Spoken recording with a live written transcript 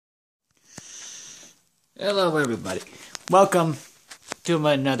Hello everybody, welcome to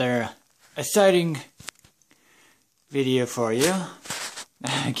another exciting video for you.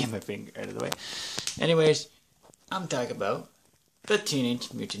 Get my finger out of the way. Anyways, I'm talking about the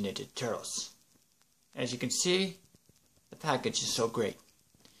Teenage Mutant Ninja Turtles. As you can see, the package is so great.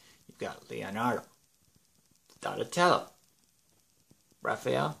 You've got Leonardo, Donatello,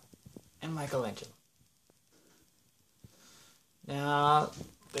 Raphael, and Michelangelo. Now,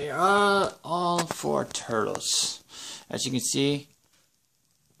 they are all four turtles. As you can see,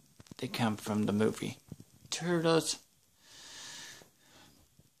 they come from the movie Turtles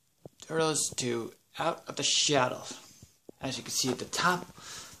to Out of the Shadows. As you can see at the top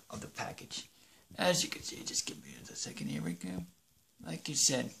of the package. As you can see, just give me a second, here we go. Like you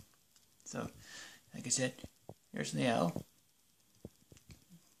said. So, like I said, here's Leo,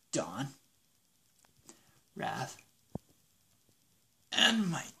 Don, Raph,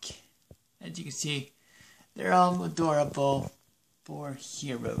 and Mike. As you can see, they're all adorable four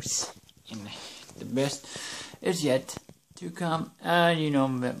heroes. And the best is yet to come. And you know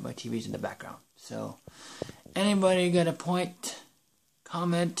my TV's in the background. So, anybody got a point,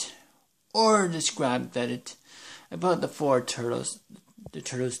 comment, or describe about the four turtles, the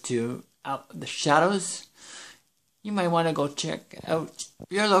Turtles 2 Out of the Shadows? You might want to go check out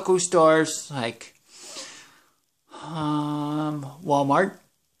your local stores like Walmart,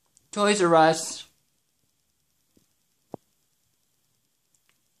 Toys R Us,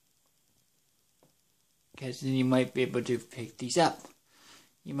 because then you might be able to pick these up.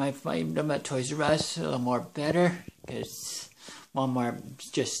 You might find them at Toys R Us a little more better, because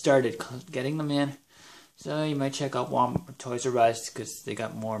Walmart just started getting them in. So you might check out Walmart, Toys R Us, because they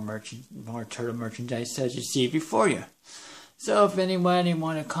got more turtle merchandise as you see before you. So if anybody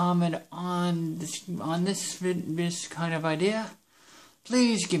want to comment on this kind of idea,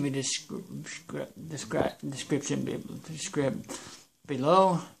 please give me the description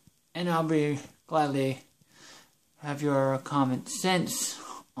below, and I'll be gladly have your comment sent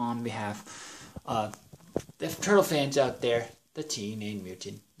on behalf of the turtle fans out there, the Teenage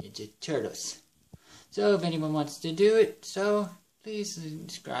Mutant Ninja Turtles. So if anyone wants to do it, so please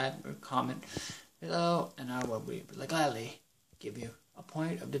subscribe or comment below, and I will be gladly give you a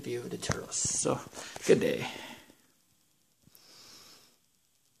point of the view of the turtles. So, good day.